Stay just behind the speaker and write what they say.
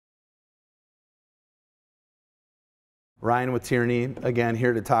Ryan with Tierney, again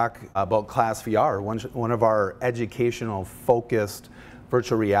here to talk about ClassVR, one of our educational focused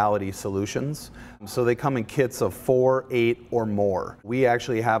virtual reality solutions. So they come in kits of 4, 8, or more. We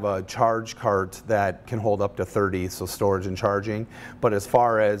actually have a charge cart that can hold up to 30, so storage and charging. But as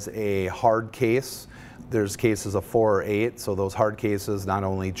far as a hard case, there's cases of 4 or 8, so those hard cases not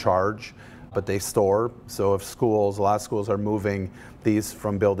only charge, but they store. So if schools, a lot of schools are moving these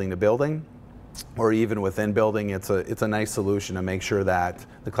from building to building, or even within building, it's a nice solution to make sure that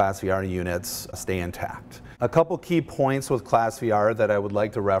the ClassVR units stay intact. A couple key points with ClassVR that I would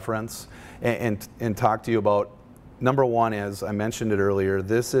like to reference and talk to you about. Number one is, I mentioned it earlier,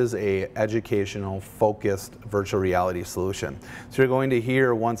 this is a educational focused virtual reality solution. So you're going to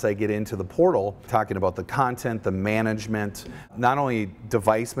hear, once I get into the portal, talking about the content, the management, not only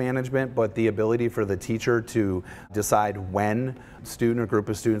device management, but the ability for the teacher to decide when a student or group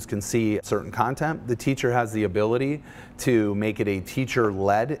of students can see certain content. The teacher has the ability to make it a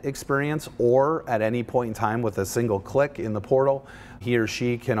teacher-led experience, or at any point in time with a single click in the portal, he or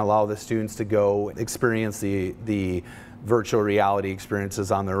she can allow the students to go experience the virtual reality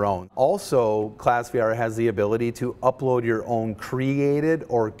experiences on their own. Also, ClassVR has the ability to upload your own created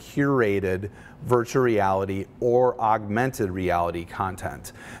or curated virtual reality or augmented reality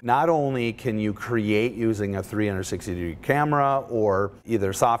content. Not only can you create using a 360-degree camera or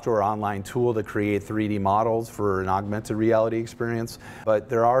either software or online tool to create 3D models for an augmented reality experience, but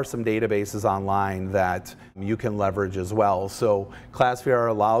there are some databases online that you can leverage as well. So ClassVR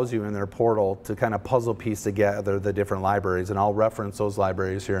allows you in their portal to kind of puzzle piece together the different libraries, and I'll reference those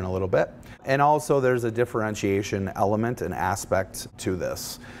libraries here in a little bit. And also there's a differentiation element and aspect to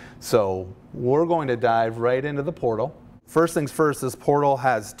this. So we're going to dive right into the portal. First things first, this portal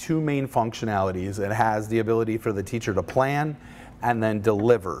has two main functionalities. It has the ability for the teacher to plan and then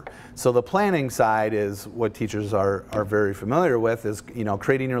deliver. So the planning side is what teachers are very familiar with, is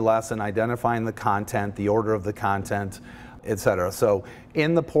creating your lesson, identifying the content, the order of the content, etc. So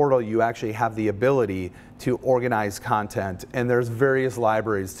in the portal you actually have the ability to organize content, and there's various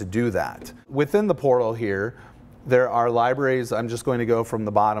libraries to do that. Within the portal here, there are libraries. I'm just going to go from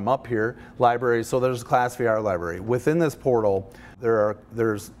the bottom up here. Libraries, so there's a ClassVR library. Within this portal,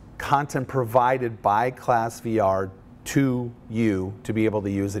 there's content provided by ClassVR to you to be able to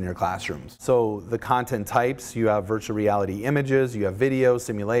use in your classrooms. So the content types, you have virtual reality images, you have video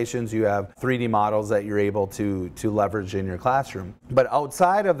simulations, you have 3D models that you're able to leverage in your classroom. But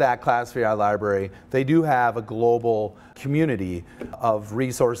outside of that ClassVR library, they do have a global community of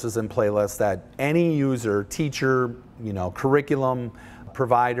resources and playlists that any user, teacher, curriculum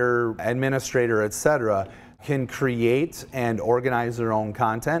provider, administrator, etc., can create and organize their own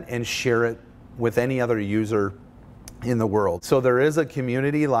content and share it with any other user in the world. So there is a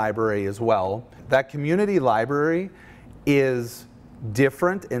community library as well. That community library is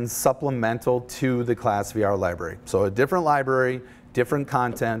different and supplemental to the ClassVR library. So a different library, different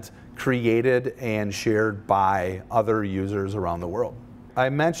content, created and shared by other users around the world. I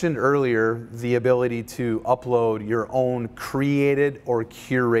mentioned earlier the ability to upload your own created or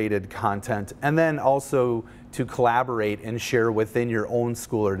curated content, and then also to collaborate and share within your own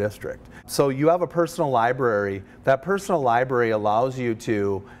school or district. So you have a personal library. That personal library allows you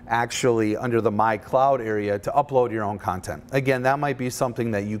to actually, under the My Cloud area, to upload your own content. Again, that might be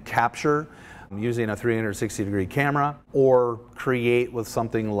something that you capture using a 360-degree camera, or create with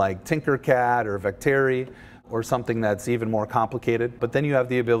something like Tinkercad or Vectari, or something that's even more complicated. But then you have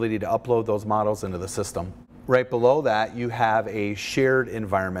the ability to upload those models into the system. Right below that, you have a shared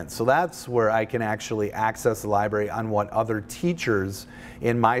environment. So that's where I can actually access the library on what other teachers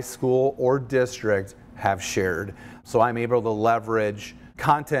in my school or district have shared. So I'm able to leverage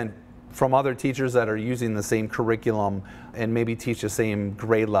content from other teachers that are using the same curriculum and maybe teach the same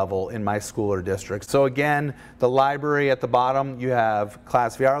grade level in my school or district. So again, the library at the bottom, you have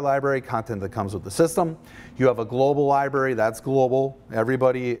ClassVR library, content that comes with the system. You have a global library, that's global.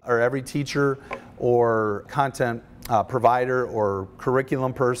 Everybody, or every teacher or content provider or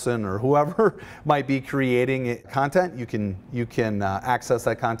curriculum person or whoever might be creating content, you can access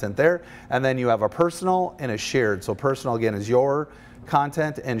that content there. And then you have a personal and a shared. So personal, again, is your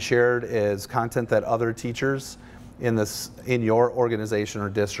content, and shared is content that other teachers in your organization or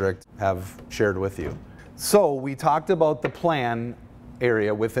district have shared with you. So we talked about the plan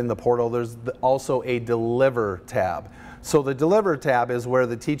area within the portal. There's also a deliver tab. So the deliver tab is where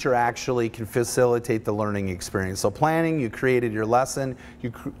the teacher actually can facilitate the learning experience. So planning, you created your lesson, you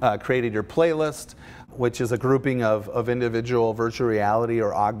created your playlist, which is a grouping of individual virtual reality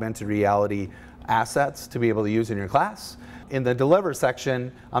or augmented reality assets to be able to use in your class. In the deliver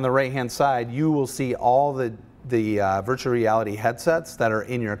section on the right hand side, you will see all the the virtual reality headsets that are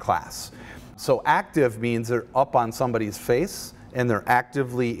in your class. So active means they're up on somebody's face and they're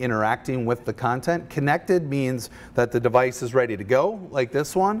actively interacting with the content. Connected means that the device is ready to go, like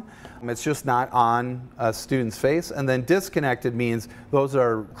this one. It's just not on a student's face. And then disconnected means those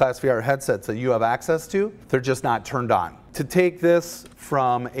are ClassVR headsets that you have access to. They're just not turned on. To take this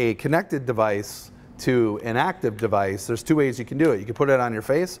from a connected device to an active device, there's two ways you can do it. You can put it on your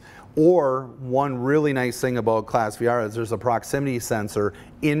face, or one really nice thing about ClassVR is there's a proximity sensor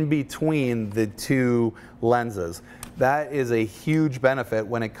in between the two lenses. That is a huge benefit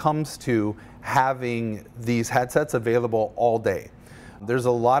when it comes to having these headsets available all day. There's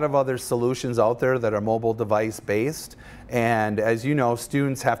a lot of other solutions out there that are mobile device based, and as you know,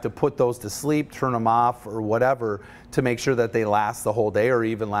 students have to put those to sleep, turn them off or whatever to make sure that they last the whole day or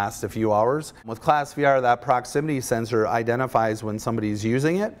even last a few hours. With ClassVR, that proximity sensor identifies when somebody's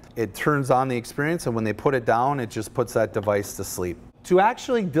using it, it turns on the experience, and when they put it down, it just puts that device to sleep. To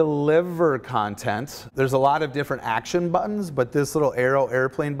actually deliver content, there's a lot of different action buttons, but this little arrow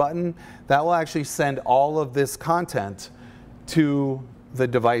airplane button, that will actually send all of this content to the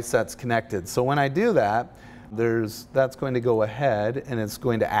device that's connected. So when I do that, that's going to go ahead and it's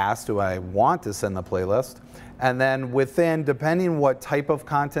going to ask, do I want to send the playlist? And then within, depending what type of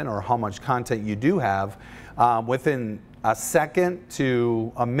content or how much content you do have, within a second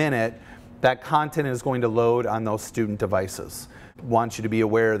to a minute, that content is going to load on those student devices. I want you to be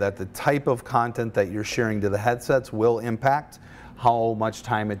aware that the type of content that you're sharing to the headsets will impact how much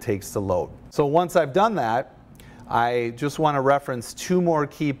time it takes to load. So once I've done that, I just want to reference two more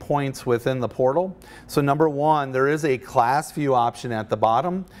key points within the portal. So number one, there is a class view option at the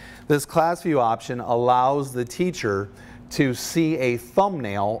bottom. This class view option allows the teacher to see a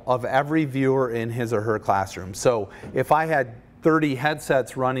thumbnail of every viewer in his or her classroom. So if I had 30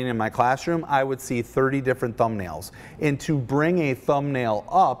 headsets running in my classroom, I would see 30 different thumbnails. And to bring a thumbnail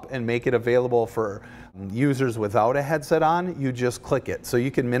up and make it available for users without a headset on, you just click it. So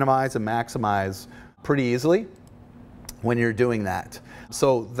you can minimize and maximize pretty easily when you're doing that.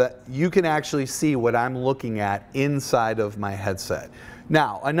 So that you can actually see what I'm looking at inside of my headset.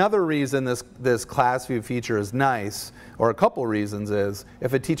 Now, another reason this class view feature is nice, or a couple reasons, is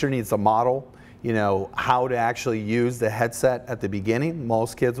if a teacher needs to model, you know, how to actually use the headset at the beginning.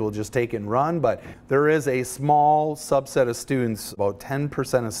 Most kids will just take it and run, but there is a small subset of students, about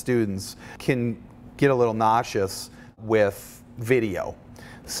 10% of students can get a little nauseous with video.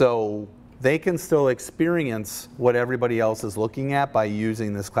 So they can still experience what everybody else is looking at by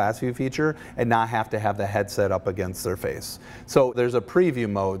using this class view feature and not have to have the headset up against their face. So there's a preview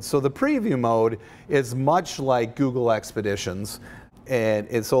mode. So the preview mode is much like Google Expeditions.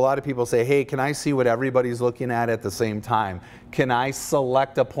 And so a lot of people say, hey, can I see what everybody's looking at the same time? Can I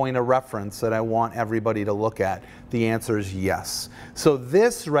select a point of reference that I want everybody to look at? The answer is yes. So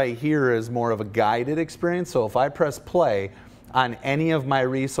this right here is more of a guided experience. So if I press play on any of my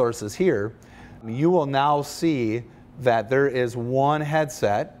resources here, you will now see that there is one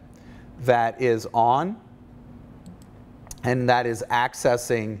headset that is on and that is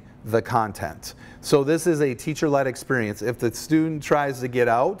accessing the content. So this is a teacher-led experience. If the student tries to get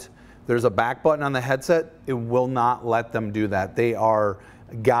out, there's a back button on the headset. It will not let them do that. They are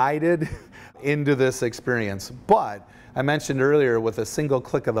guided into this experience. But I mentioned earlier, with a single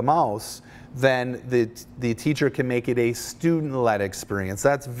click of the mouse, then the teacher can make it a student-led experience.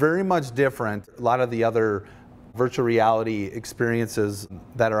 That's very much different. A lot of the other virtual reality experiences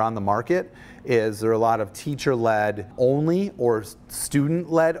that are on the market there are a lot of teacher-led only or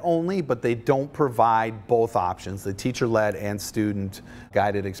student-led only, but they don't provide both options, the teacher-led and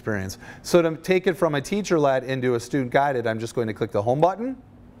student-guided experience. So to take it from a teacher-led into a student-guided, I'm just going to click the home button.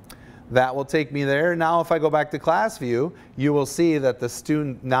 That will take me there. Now if I go back to class view, you will see that the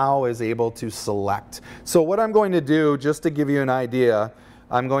student now is able to select. So what I'm going to do, just to give you an idea,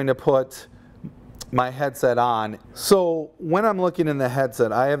 I'm going to put my headset on. So when I'm looking in the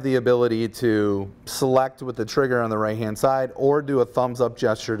headset, I have the ability to select with the trigger on the right hand side or do a thumbs up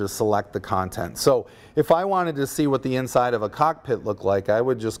gesture to select the content. So if I wanted to see what the inside of a cockpit looked like, I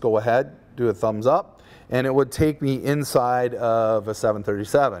would just go ahead, do a thumbs up, and it would take me inside of a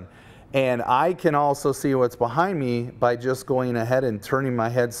 737. And I can also see what's behind me by just going ahead and turning my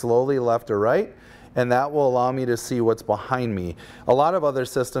head slowly left or right, and that will allow me to see what's behind me. A lot of other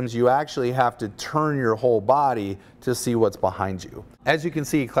systems, you actually have to turn your whole body to see what's behind you. As you can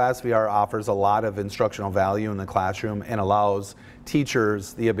see, ClassVR offers a lot of instructional value in the classroom and allows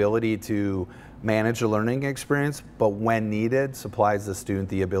teachers the ability to manage the learning experience, but when needed, supplies the student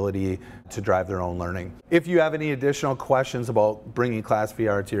the ability to drive their own learning. If you have any additional questions about bringing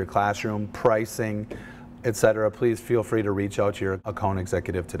ClassVR to your classroom, pricing, etc., please feel free to reach out to your account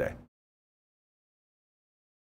executive today.